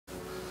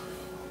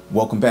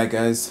Welcome back,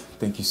 guys.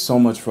 Thank you so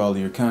much for all of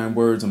your kind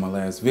words on my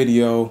last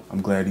video.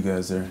 I'm glad you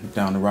guys are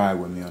down to ride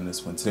with me on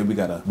this one. Today we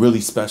got a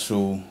really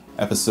special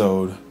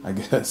episode, I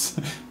guess.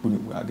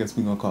 I guess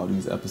we're gonna call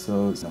these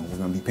episodes. We're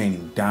gonna be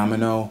painting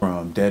Domino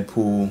from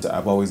Deadpool.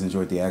 I've always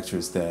enjoyed the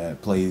actress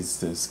that plays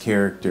this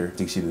character. I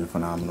think she did a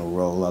phenomenal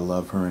role. I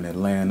love her in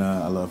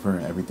Atlanta. I love her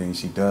in everything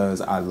she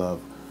does. I love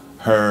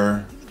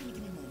her.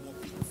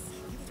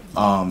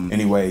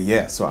 Anyway,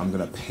 yeah, so I'm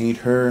gonna paint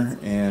her,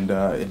 and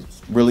it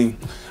really,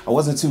 I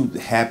wasn't too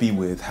happy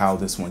with how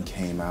this one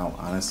came out,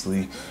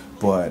 honestly,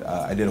 but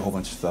I did a whole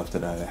bunch of stuff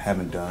that I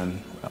haven't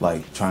done,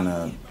 like trying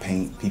to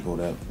paint people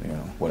that, you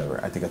know,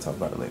 whatever. I think I talk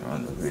about it later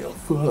on in the video.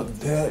 Fuck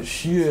that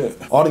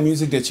shit. All the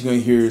music that you're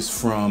gonna hear is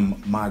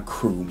from my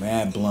crew,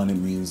 Mad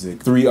Blunted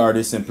Music. 3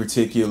 artists in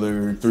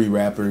particular, 3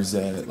 rappers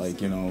that,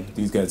 like, you know,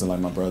 these guys are like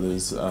my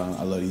brothers.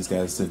 I love these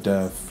guys to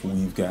death.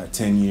 We've got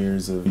 10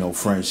 years of, you know,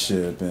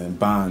 friendship and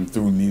bond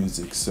through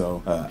music.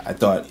 So I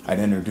thought I'd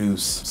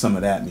introduce some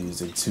of that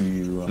music to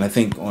you. And I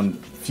think on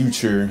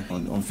future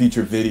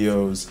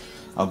videos,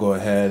 I'll go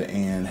ahead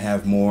and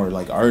have more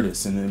like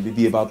artists, and then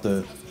be about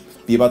the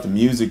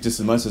music just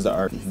as much as the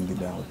art. You can get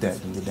down with that. You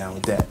can get down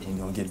with that. We're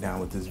gonna get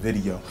down with this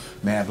video.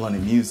 Mad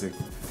Blunted Music.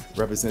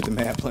 Represent the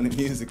Mad Blunted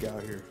Music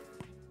out here.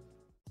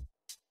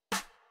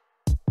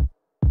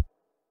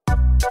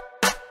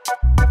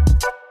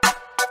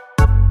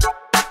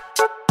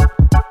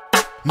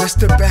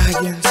 Mr.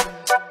 Baggins,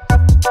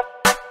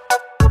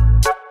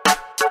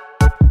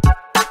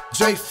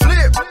 J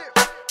Flip,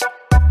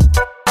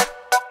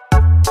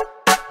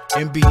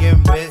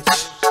 MBM,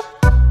 bitch.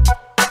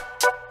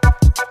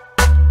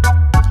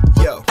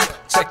 Yo,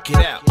 check it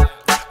out.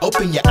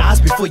 Open your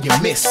eyes before you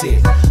miss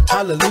it.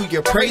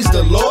 Hallelujah, praise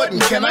the Lord,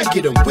 and can I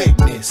get a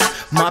witness?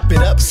 Mop it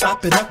up,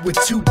 sop it up with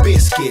 2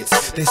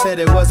 biscuits. They said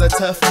it was a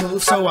tough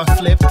move, so I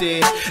flipped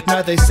it.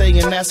 Now they saying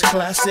that's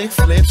classic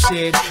flip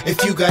shit.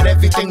 If you got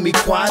everything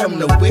required on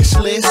the wish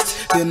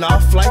list, then all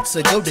flights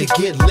are go to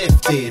get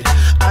lifted.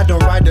 I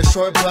don't ride the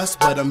short bus,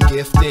 but I'm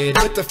gifted.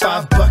 Put the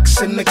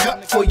 $5 in the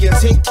cup for your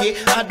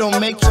ticket. I don't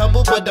make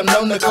trouble, but I'm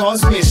known to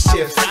cause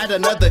mischief. Add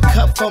another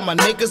cup for my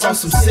niggas on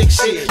some sick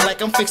shit.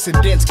 Like I'm fixing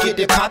dents, get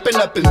it popping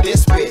up in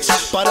this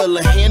bitch. Bottle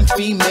of hand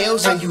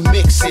females and you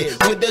mix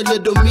it with a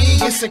little me.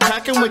 It's a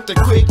cracking with the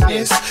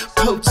quickness.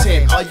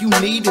 Potent, all you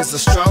need is a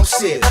strong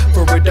sip.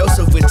 For a dose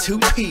of with 2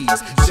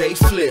 P's, J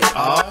Flip.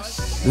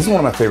 This is one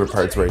of my favorite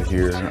parts right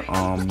here.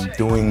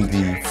 Doing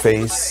the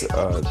face.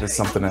 This is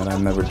something that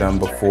I've never done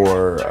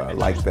before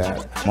like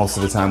that. Most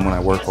of the time when I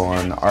work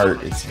on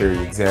art, it's very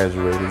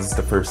exaggerated. This is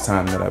the first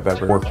time that I've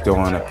ever worked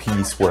on a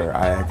piece where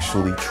I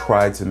actually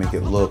tried to make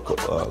it look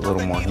a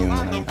little more human.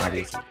 I mean,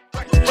 obviously.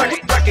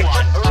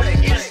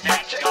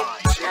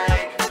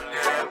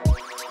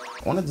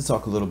 I wanted to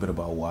talk a little bit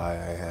about why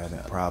I had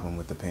a problem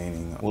with the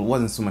painting. Well, it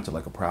wasn't so much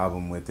like a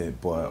problem with it,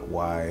 but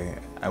why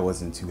I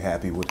wasn't too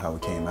happy with how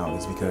it came out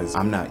is because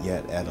I'm not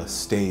yet at a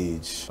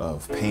stage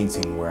of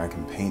painting where I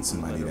can paint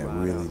somebody that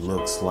really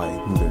looks like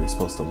who they're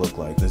supposed to look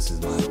like. This is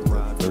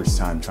my first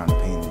time trying to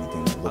paint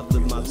anything that looks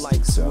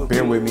realistic, so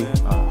bear with me.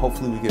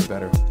 Hopefully we get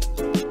better.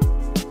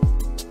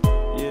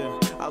 Yeah,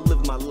 I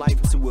live my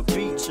life to a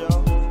beat,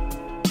 y'all.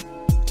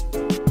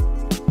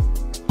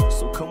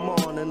 So come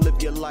on and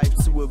live your life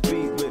to a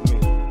beat with me.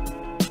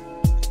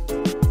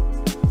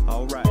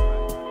 Alright,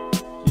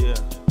 yeah.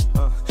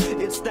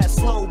 It's that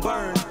slow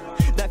burn,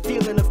 that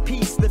feeling of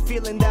peace, the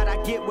feeling that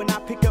I get when I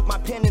pick up my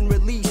pen and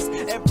release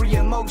every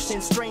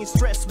emotion, strain,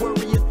 stress,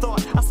 worry, or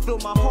thought. I spill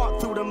my heart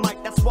through the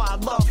mic, that's why I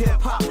love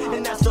hip-hop.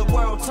 And as the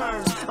world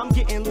turns, I'm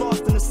getting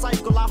lost in the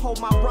cycle. I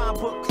hold my rhyme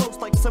book close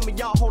like some of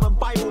y'all hold a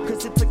Bible,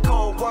 cause it's a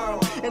cold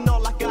world, and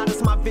all I got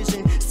is my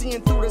vision.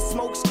 Seeing through the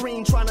smoke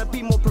screen, trying to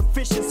be more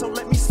proficient. So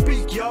let me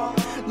speak, y'all.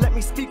 Let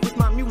me speak with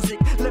my music.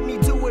 Let me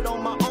do it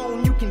on my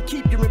own. You can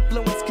keep your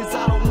influence, cause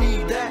I don't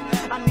need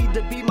that. I need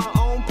to be my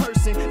own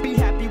person. Be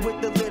happy with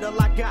the little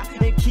I got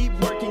and keep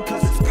working,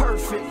 cause it's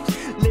perfect.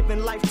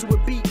 Living life to a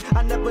beat.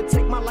 I never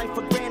take my life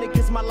for granted,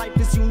 cause my life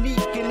is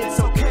unique, and it's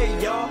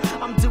okay, y'all.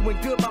 I'm doing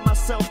good by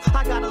myself.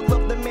 I gotta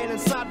love the man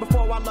inside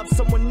before I love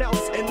someone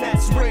else, and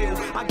that's real.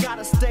 I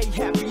gotta stay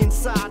happy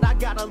inside. I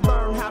gotta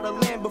learn how to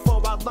land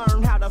before I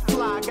learn how to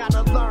fly. I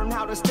gotta learn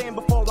how to stand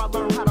before I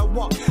learn how to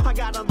walk. I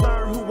gotta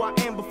learn who I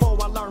am before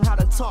I learn how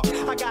to talk.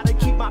 I gotta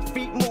keep my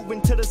feet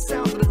moving to the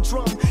sound of the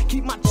drum.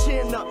 Keep my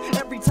chin up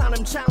every time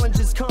them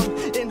challenges come,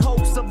 in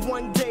hopes of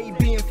one day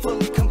being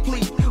fully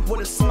complete,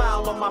 with a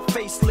smile on my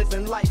face,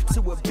 living life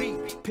to a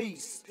beat.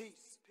 Peace.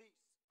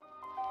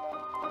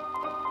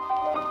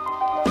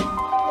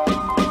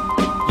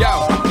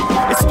 Yo,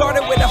 it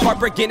started with a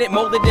heartbreak in it,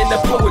 molded into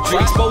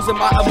poetry. Exposing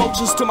my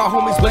emotions to my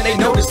homies when they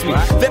notice me.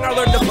 Then I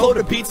learned to flow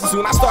the beats, and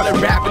soon I started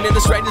rapping. And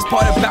the strangest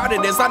part about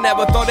it is I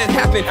never thought it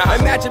happened. I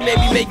imagine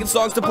maybe making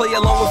songs to play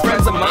along with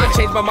friends of mine.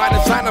 Change my mind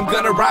and time, I'm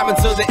gonna rhyme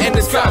until the end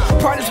is time.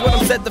 Pride is what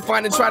I'm set to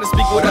find and try to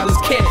speak what others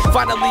can't.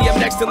 Finally, I'm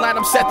next in line,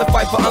 I'm set to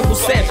fight for Uncle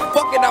Sam.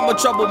 Fuck it, I'm a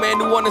trouble man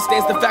who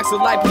understands the facts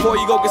of life. Before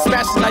you go get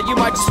smashed tonight, you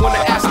might just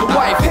wanna ask the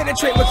wife.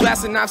 Penetrate with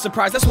glass and I'm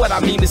surprised, that's what I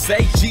mean to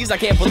say. Jeez, I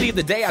can't believe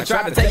the day I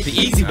tried to take the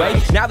easy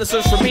way. Now the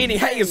search for meaning,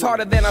 hey, it's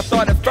harder than I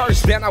thought at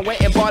first. Then I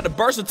went and bought a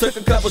burst and took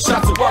a couple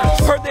shots of work.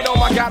 Heard that, oh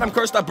my god, I'm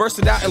cursed, I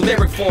bursted out in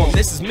lyric form.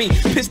 This is me,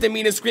 pissed at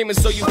me and screaming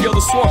so you feel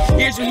the swarm.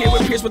 Ears you hear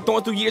with Pierce, with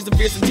thorn through years of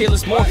fierce and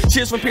tearless more.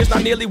 Cheers from Pierce,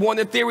 not nearly worn,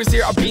 the theories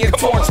here are being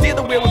torn. Steer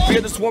the wheel with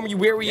beer, the swarm you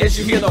weary as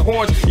you hear the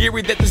horns.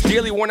 Eerie that this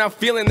dearly worn out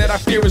feeling that I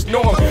fear is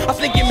norm. I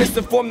think you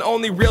misinformed, the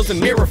only reels in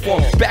mirror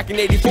form. Back in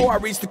 84, I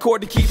reached the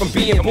chord to keep from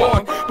being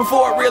born.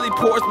 Before it really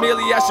pours,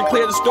 merely I should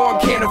clear the storm.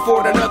 Can't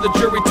afford another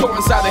jury tour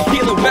inside the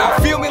healing wall.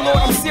 Feel me, Lord,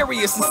 I'm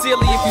serious,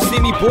 sincerely. If you see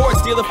me bored,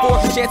 steal the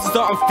fourth, the chances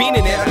are I'm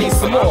fiending it. I need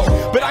some more,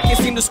 but I can't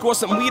seem to score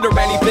some weed or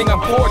anything. I'm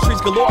poor,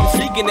 trees galore, I'm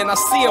seeking, and I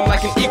see them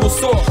like an eagle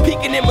soar.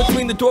 Peeking in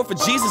between the door for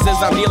Jesus as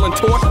I'm kneeling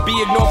toward. Be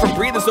ignored for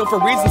breathing, so for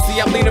reasons, see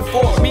I'm leaning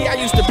forward. Me, I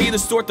used to be the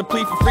sort to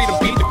plead for freedom,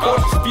 beat the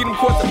court. Feed them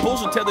court the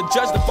bullshit, tell the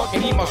judge to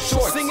fucking eat my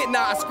shorts. Sing it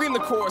now, I scream the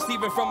chorus,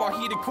 even from our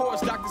heated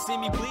chorus. Doctor see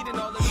me bleeding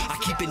all the I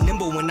keep it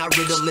nimble when I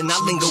riddle and I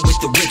linger with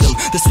the rhythm.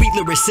 The sweet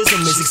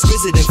lyricism is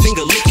exquisite and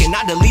finger licking.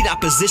 I delete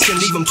opposition,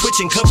 leave them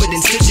twitching, covered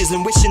in stitches,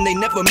 and wishing they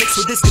never mix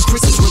with this, cause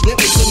Chris is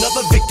relentless.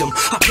 Another victim,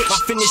 I put my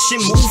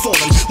finishing move on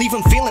them, leave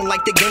them feeling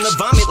like they're gonna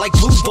vomit like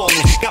blue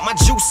balling. Got my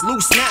juice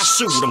loose, now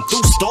shoot, I'm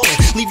through stalling.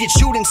 Leave you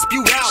chewed and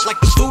spewed out like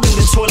the food in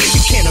the toilet,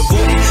 you can't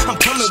avoid it. I'm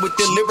coming with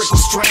the lyrical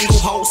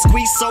stranglehold,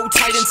 squeeze so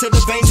tight until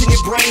the veins in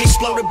your brain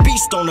explode. A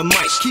beast on the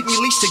mic, keep me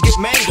leashed to get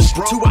mangled,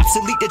 bro. Too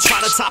obsolete to try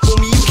to topple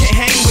me, you can't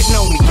hang with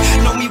know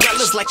me well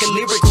as like a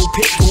lyrical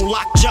pit bull.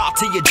 Lock jaw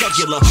to your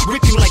jugular,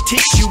 rip you like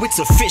tissue, it's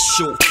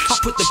official. I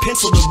put the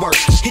pencil to work,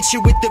 hit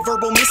you with the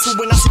verbal missile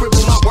when I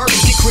scribble my words.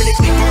 Get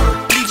critically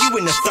burned, leave you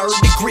in the third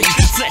degree.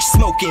 Flesh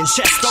smoking,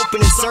 chest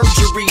open in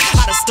surgery.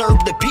 I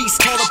disturb the peace,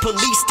 call the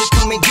police to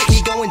come and get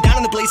me. Going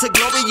down in the blaze of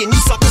glory and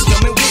you suckers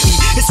coming with me.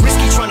 It's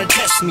risky trying to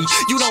test me,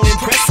 you don't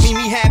impress me.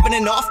 Me having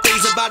an off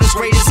days about as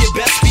great as your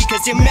best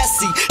because you're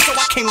messy. So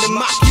I came to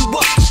mop you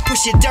up,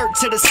 push your dirt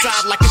to the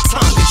side like a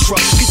Tonka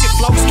truck. Cause your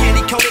flow's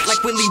candy coated like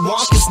Willy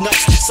Wonka's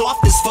nuts. So off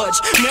this fudge,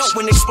 melt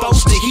when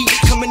exposed to heat.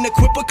 Coming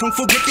equipped with kung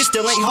fu grip, you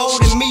still ain't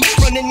holding me.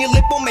 Running your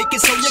lip will make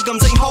it so your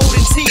gums ain't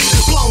holding teeth.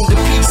 Blown to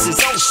pieces,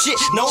 oh shit,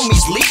 know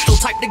me's lethal.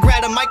 Type to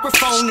grab a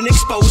microphone and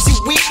expose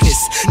your weakness.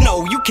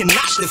 No, you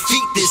cannot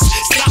defeat this.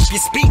 Stop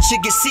your speech, you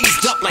get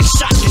seized up like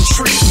shotgun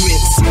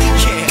treatments.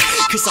 Yeah,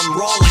 cause I'm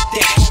raw like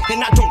that,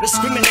 and I don't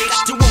discriminate,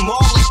 I do them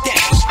all like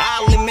that.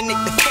 I eliminate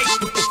the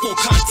fake with the full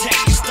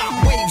contact and stop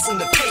waves in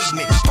the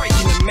pavement,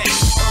 breaking the mat.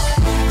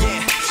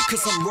 Yeah,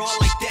 cause I'm raw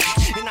like that,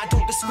 and I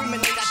don't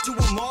discriminate, I do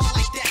them all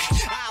like that.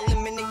 I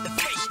eliminate the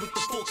fake with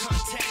the full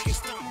contact and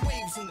stop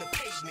waves in the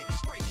pavement,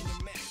 breaking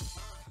the mat.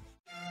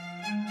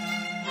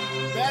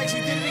 Bags,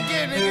 you did it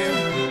again, nigga.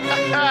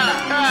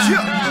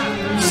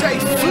 Say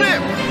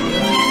flip.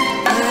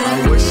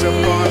 I wish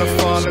upon a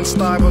falling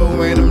star, but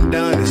when I'm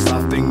done, it's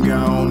off and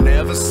gone.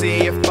 Never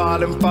see a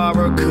falling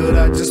fire, could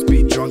I just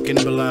be drunk and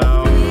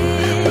blown?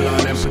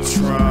 Blood and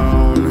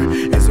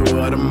Patron is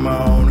what I'm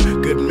on.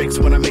 Good mix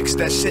when I mix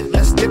that shit.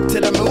 Let's dip to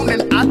the moon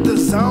and out the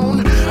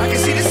zone. I can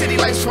see the city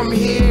lights from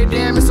here.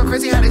 Damn, it's so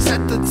crazy how they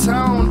set the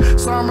tone.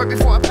 Saw 'em right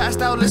before I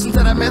passed out. Listen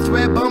to that Meth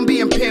Red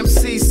Bumby and Pimp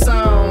C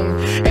song.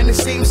 And it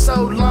seems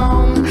so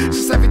long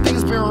since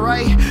everything's been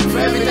right. For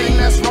everything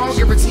that's wrong,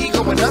 guarantee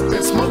going up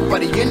in smoke by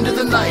the end of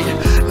the night.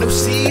 No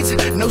seeds,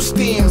 no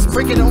stems.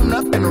 Break it on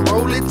up and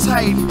roll it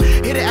tight.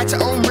 Hit it at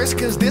your own risk,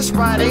 cause this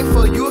ride ain't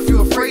for you if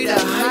you're afraid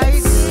of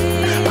heights.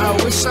 I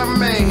wish I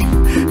may,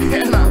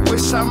 and I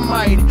wish I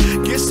might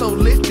get so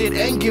lifted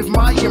and give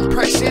my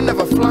impression of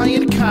a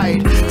flying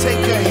kite. Take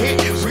a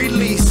hit,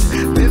 release,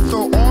 then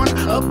throw on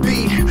a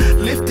beat.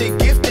 Lifted,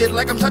 gifted,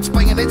 like I'm touched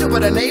by an angel by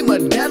the name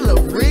of Della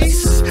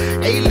Reese.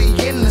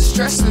 Alien, the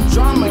stress and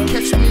drama,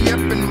 catch me up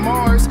in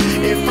Mars.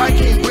 If I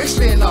can't wish,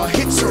 then I'll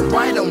hit you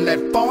right on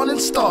that falling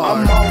star.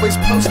 I'm always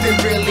posted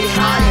really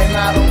high, and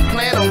I don't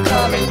plan on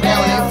coming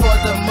down. And for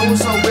the moon,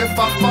 so if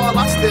I fall,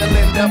 I still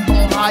end up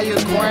on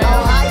higher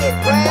ground.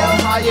 On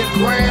higher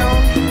ground,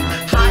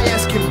 high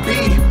as can be.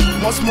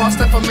 One small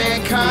step for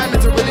mankind,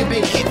 it's a really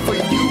big hit for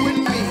you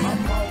and me.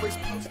 I'm always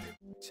posted.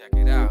 check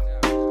it out.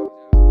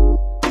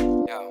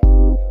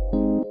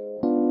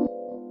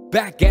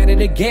 Back at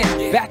it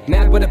again, back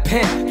mad with a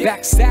pen.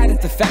 Back sad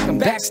at the fact I'm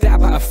backstabbed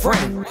by a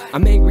friend.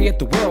 I'm angry at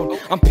the world,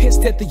 I'm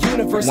pissed at the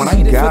universe. When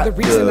I got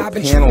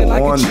the panel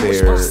on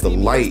there, the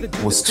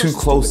light was too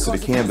close to the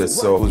canvas,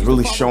 so it was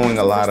really showing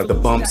a lot of the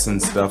bumps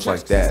and stuff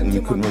like that, and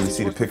you couldn't really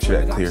see the picture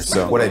that clear.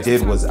 So what I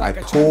did was I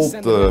pulled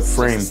the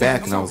frame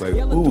back, and I was like,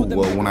 ooh,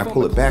 well, when I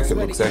pull it back, it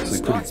looks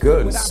actually pretty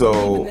good.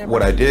 So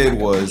what I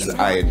did was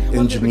I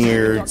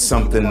engineered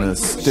something to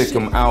stick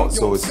them out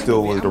so it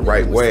still was the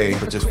right way,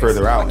 but just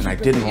further out, and I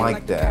didn't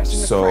like that.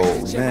 So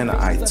then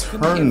I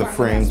turned the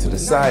frame to the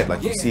side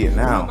like you see it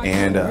now.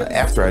 And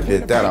after I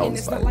did that, I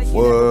was like,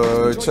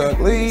 what? Chuck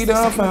Lee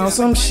done found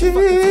some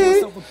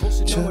shit.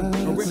 Chuck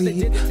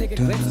Lee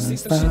done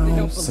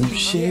found some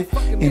shit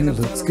and it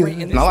looks good.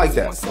 And I like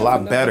that a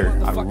lot better.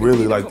 I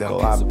really like that a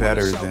lot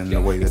better than the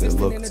way that it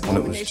looked when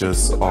it was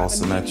just all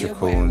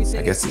symmetrical. And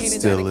I guess it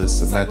still is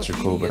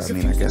symmetrical, but I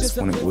mean, I guess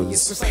when it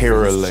was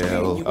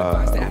parallel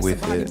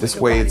with it. This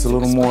way it's a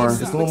little more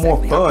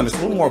fun. It's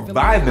a little more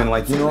vibing,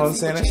 like, you know what I'm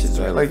saying? That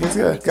shit, like,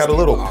 it's got a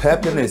little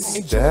pep in its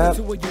step,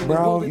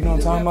 bro. You know what I'm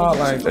talking about?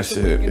 Like, that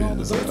shit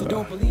is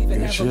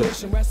good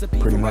shit.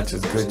 Pretty much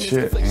is good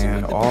shit,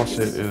 and all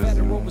shit is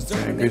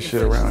good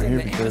shit around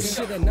here because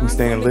we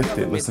staying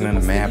lifted, listening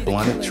to mad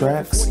blunted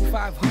tracks.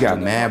 We got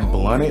mad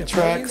blunted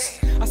tracks.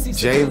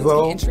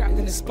 J-Vo,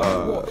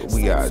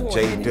 we got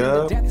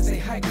J-Dub, we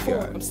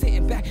got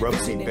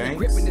Rubsy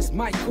Banks.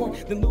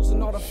 Then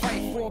losing all the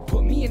fight for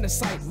put me in the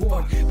psych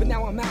ward. But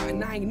now I'm out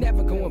and I ain't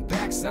never going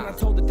back, son. I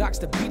told the docs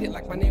to beat it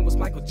like my name was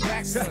Michael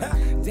Jackson.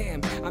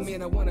 Damn, I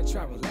mean I wanna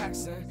try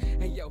relaxing.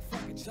 Hey yo,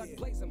 fucking Chuck,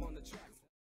 blaze him on the track.